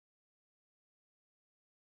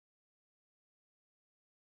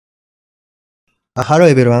Hello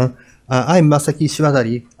everyone, I'm Masaki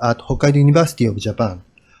Ishiwatari at Hokkaido University of Japan.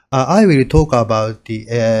 I will talk about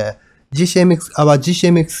the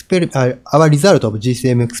our result of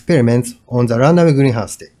GCM experiments on the runaway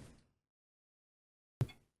greenhouse state.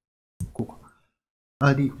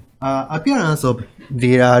 The appearance of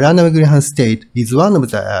the runaway greenhouse state is one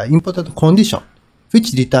of the important conditions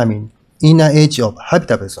which determine inner edge of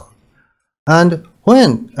habitable zone. And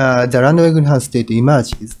when the runaway greenhouse state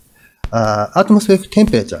emerges, atmospheric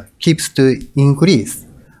temperature keeps to increase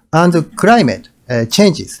and the climate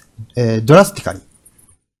changes drastically.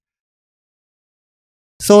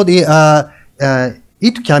 So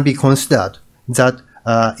it can be considered that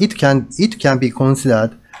it can be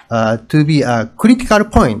considered to be a critical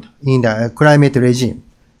point in the climate regime.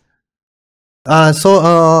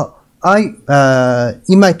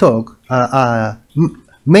 In my talk,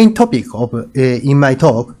 main topic of in my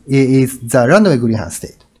talk is the runaway greenhouse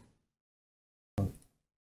state.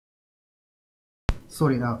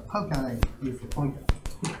 Sorry, now how can I use the pointer?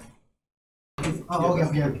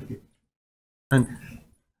 Okay.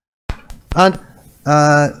 And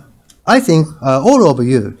I think all of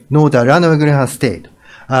you know the runaway greenhouse state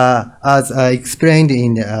as explained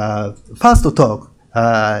in the first talk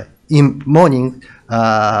in morning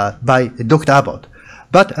by Dr. Abbott.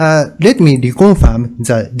 But let me reconfirm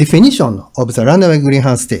the definition of the runaway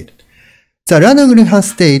greenhouse state. The runaway greenhouse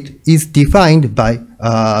state is defined by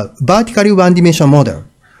vertically one-dimensional model.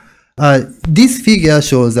 This figure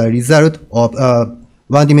shows the result of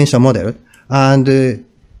one-dimensional model, and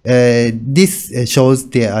this shows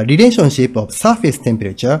the relationship of surface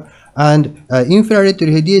temperature and infrared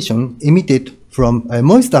radiation emitted from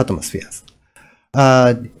moist atmospheres.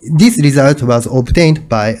 This result was obtained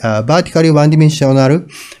by a vertically one-dimensional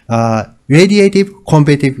radiative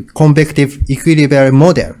convective equilibrium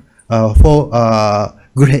model for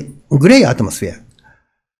gray atmosphere.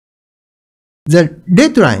 The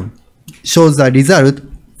red line shows the result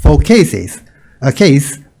for a case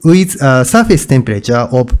with a surface temperature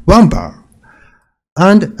of 1 bar.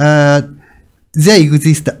 And there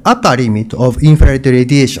exists the upper limit of infrared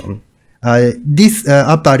radiation. This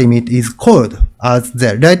upper limit is called as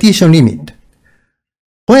the radiation limit.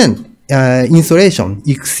 When insolation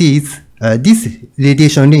exceeds this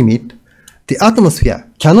radiation limit, the atmosphere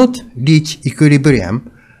cannot reach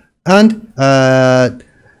equilibrium, and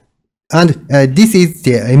this is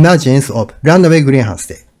the emergence of runaway greenhouse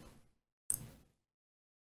state.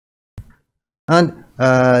 And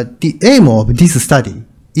the aim of this study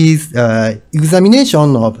is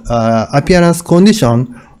examination of appearance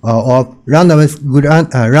condition of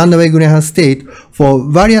runaway greenhouse state for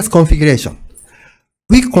various configurations.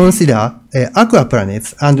 We consider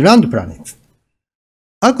aquaplanets and landplanets.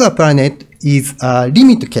 Aquaplanet is a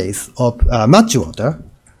limit case of much water,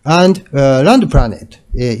 and landplanet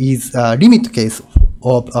is a limit case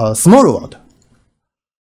of small water.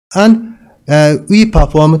 And we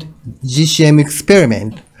performed GCM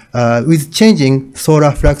experiment with changing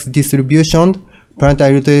solar flux distribution,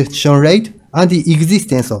 planetary rotation rate, and the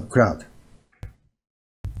existence of cloud.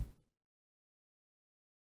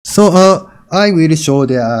 So I will show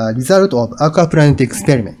the result of aquaplanet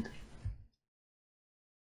experiment.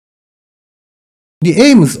 The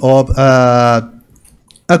aims of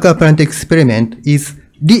aquaplanet experiment is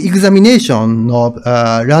the examination of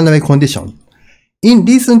runaway condition. In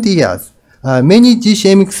recent years, many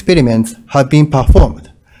GCM experiments have been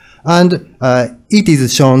performed, and it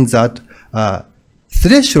is shown that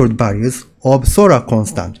threshold values of solar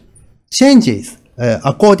constant changes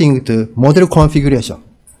according to model configuration.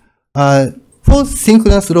 For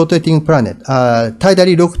synchronous rotating planet,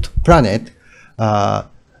 tidally locked planet,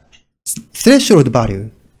 threshold value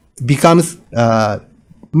becomes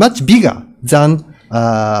much bigger than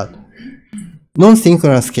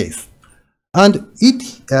non-synchronous case. And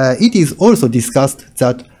it is also discussed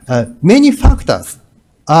that many factors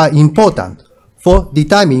are important for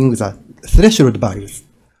determining the threshold values.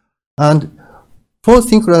 And for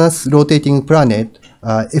synchronous rotating planet,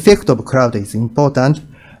 effect of cloud is important,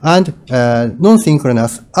 and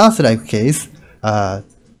non-synchronous Earth-like case,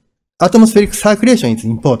 atmospheric circulation is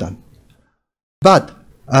important. But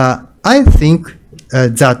I think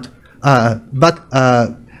that I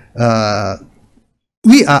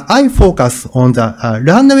focus on the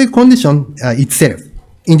runaway condition itself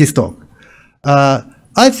in this talk.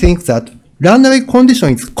 I think that runaway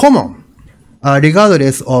condition is common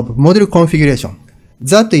regardless of model configuration.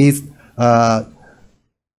 That is,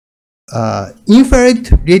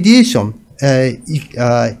 infrared radiation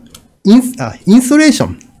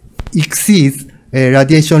insolation exceeds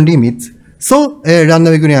radiation limits, so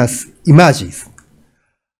runaway greenhouse emerges.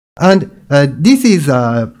 And this is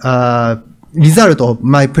a result of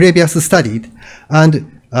my previous study, and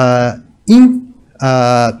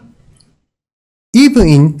even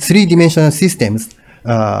in three-dimensional systems,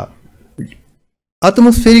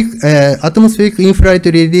 atmospheric infrared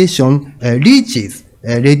radiation reaches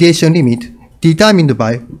a radiation limit determined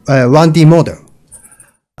by 1D model.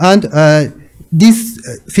 And this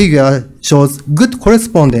figure shows good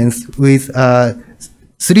correspondence with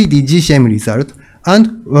 3D GCM result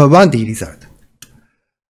and 1D result.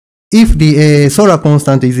 If the solar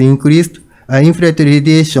constant is increased, infrared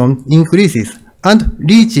radiation increases and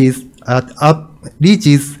reaches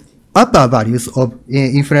upper values of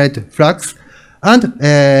infrared flux, and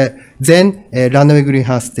then runaway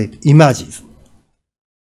greenhouse state emerges.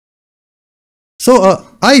 So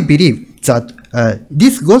I believe that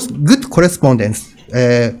this good correspondence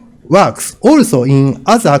works also in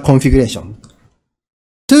other configurations.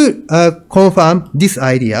 To confirm this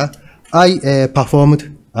idea, I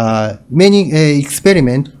performed many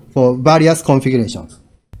experiments for various configurations.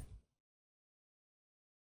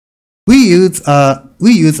 We use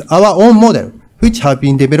our own model, which have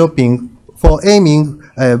been developing for aiming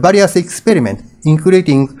various experiments,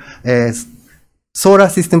 including solar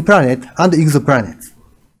system planet and exoplanets.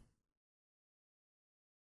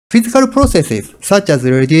 Physical processes such as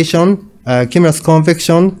radiation, cumulus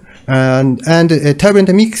convection, and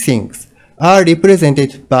turbulent mixing are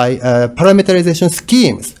represented by parameterization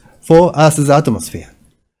schemes for Earth's atmosphere.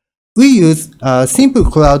 We use a simple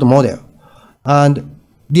cloud model, and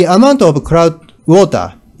the amount of cloud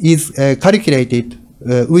water is calculated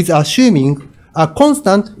with assuming a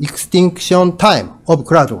constant extinction time of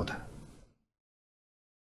cloud water.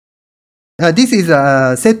 This is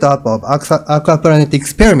a setup of aquaplanet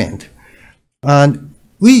experiment, and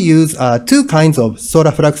we use two kinds of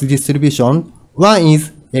solar flux distribution. One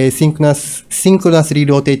is a synchronously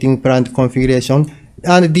rotating planet configuration,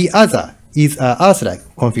 and the other is an Earth-like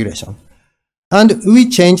configuration. And we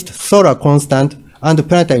changed solar constant and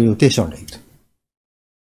planetary rotation rate.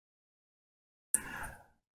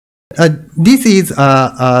 This is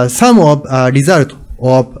some of result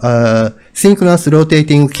of synchronous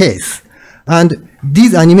rotating case. And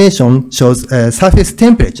this animation shows surface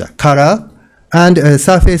temperature, color, and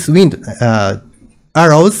surface wind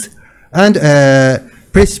arrows, and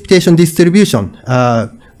precipitation distribution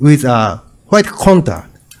with a white contour.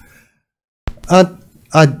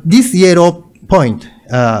 This yellow point,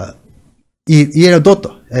 yellow dot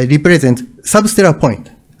represents substellar point.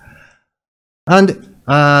 And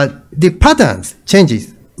the patterns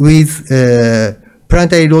changes with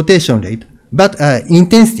planetary rotation rate, but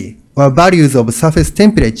intensity or values of surface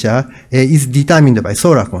temperature is determined by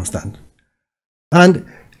solar constant. And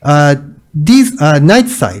these night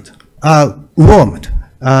side are warmed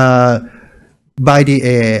by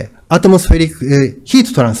the atmospheric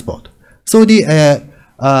heat transport. So the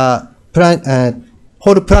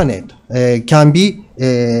whole planet can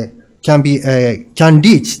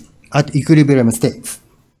reach at equilibrium states.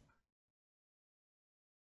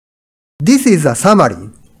 This is a summary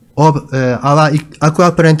of our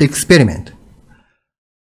aquaplanet experiment.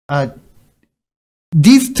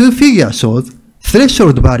 These two figures show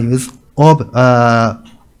threshold values of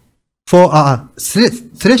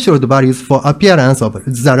threshold values for appearance of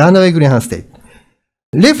the runaway greenhouse state.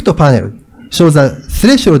 Left panel shows the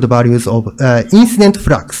threshold values of incident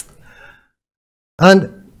flux, and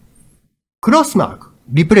cross mark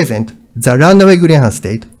represent the runaway greenhouse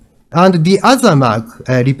state, and the other mark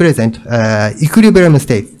represent equilibrium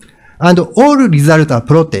state. And all results are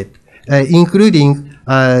plotted, including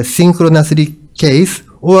synchronously case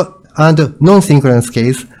and non-synchronous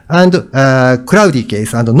case, and cloudy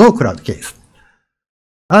case and no cloud case.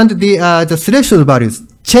 And the threshold values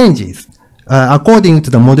changes according to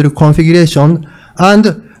the model configuration and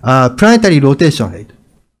planetary rotation rate.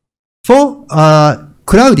 For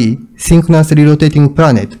cloudy synchronously rotating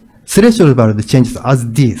planet, threshold value changes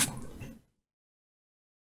as these.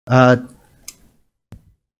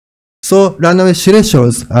 So runaway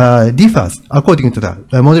thresholds differs according to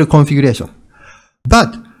the model configuration.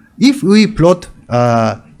 But if we plot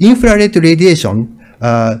infrared radiation,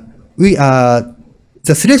 the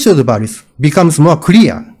threshold values becomes more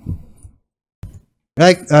clear,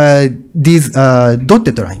 like these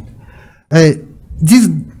dotted lines. These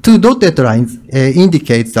two dotted lines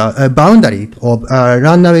indicate the boundary of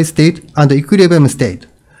runaway state and equilibrium state.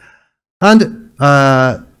 And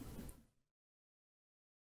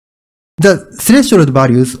the threshold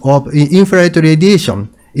values of infrared radiation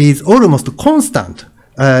is almost constant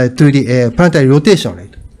to the planetary rotation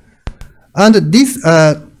rate. And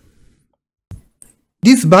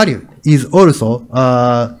this value is also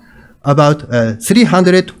about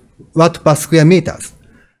 300 watt per square meters.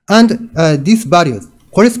 And this value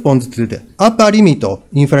corresponds to the upper limit of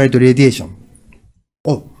infrared radiation.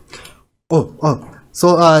 So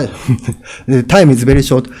the time is very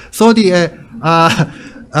short. So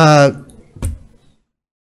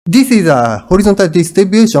this is a horizontal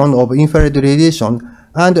distribution of infrared radiation,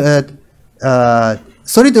 and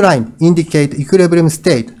solid line indicate equilibrium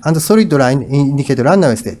state, and solid line indicate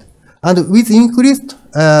runaway state. And with increased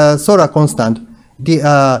solar constant, the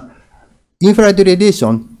infrared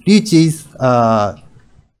radiation reaches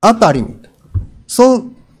upper limit.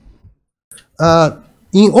 So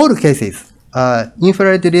in all cases,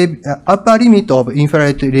 upper limit of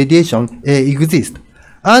infrared radiation exists,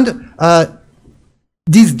 and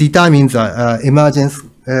this determines the emergence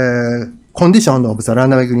condition of the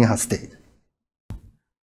runaway greenhouse state.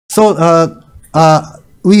 So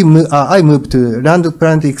I moved to random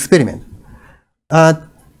planet experiment.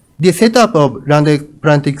 The setup of random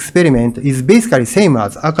planet experiment is basically same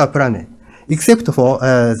as Aquaplanet, except for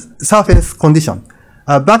surface condition.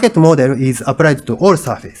 A bucket model is applied to all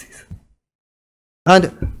surfaces.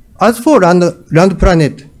 And as for random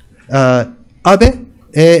planet, Abe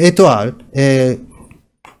et al.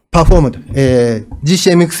 Performed a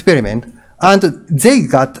GCM experiment, and they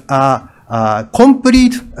got a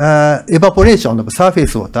complete evaporation of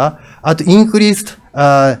surface water at increased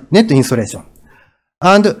net insolation.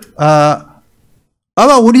 And our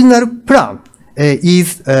original plan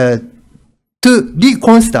is to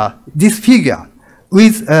reconsider this figure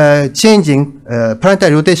with changing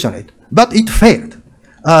planetary rotation rate, but it failed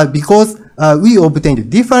because we obtained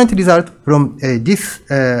different result from this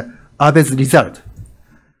Abe's result.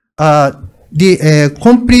 The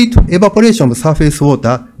complete evaporation of surface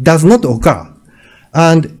water does not occur.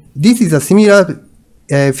 And this is a similar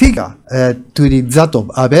figure to that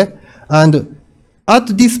of Abe. And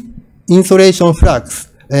at this insolation flux,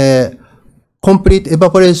 complete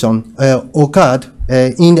evaporation occurred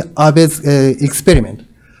in Abe's experiment.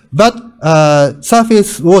 But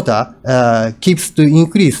surface water keeps to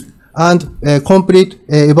increase, and complete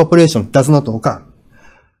evaporation does not occur.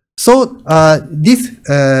 So this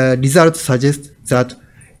result suggests that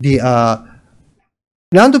the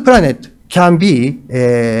random planet can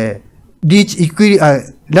reach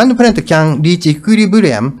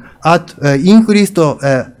equilibrium at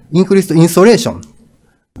increased insolation.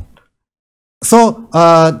 So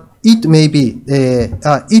it may be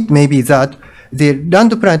that the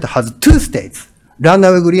random planet has two states: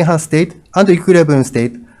 runaway greenhouse state and equilibrium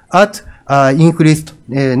state at increased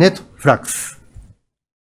net flux.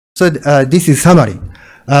 So this is summary.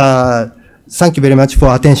 Thank you very much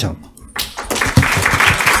for attention.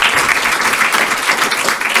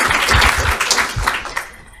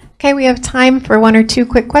 Okay, we have time for one or two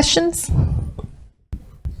quick questions.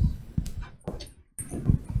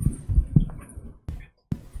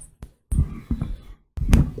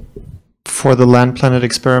 For the land planet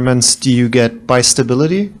experiments, do you get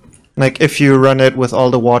bistability? Like if you run it with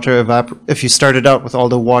all the water if you started out with all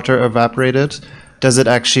the water evaporated, does it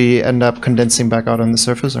actually end up condensing back out on the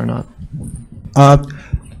surface or not?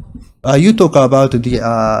 You talk about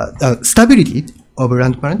the stability of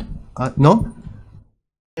random planet? No?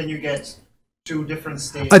 Can you get two different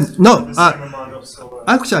states? No.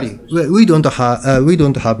 Actually, we don't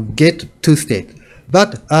have get two state,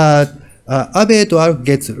 but Abe et al.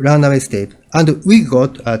 Gets runaway state, and we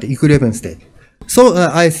got the equilibrium state. So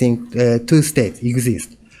I think two states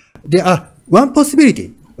exist. There are one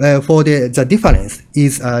possibility for the difference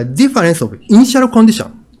is difference of initial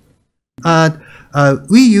condition.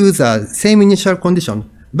 We use the same initial condition,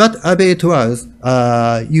 but Abe et al.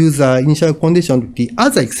 Use initial condition with the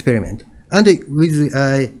other experiment, and with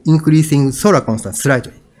increasing solar constant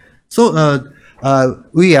slightly. So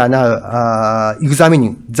we are now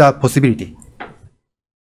examining the possibility.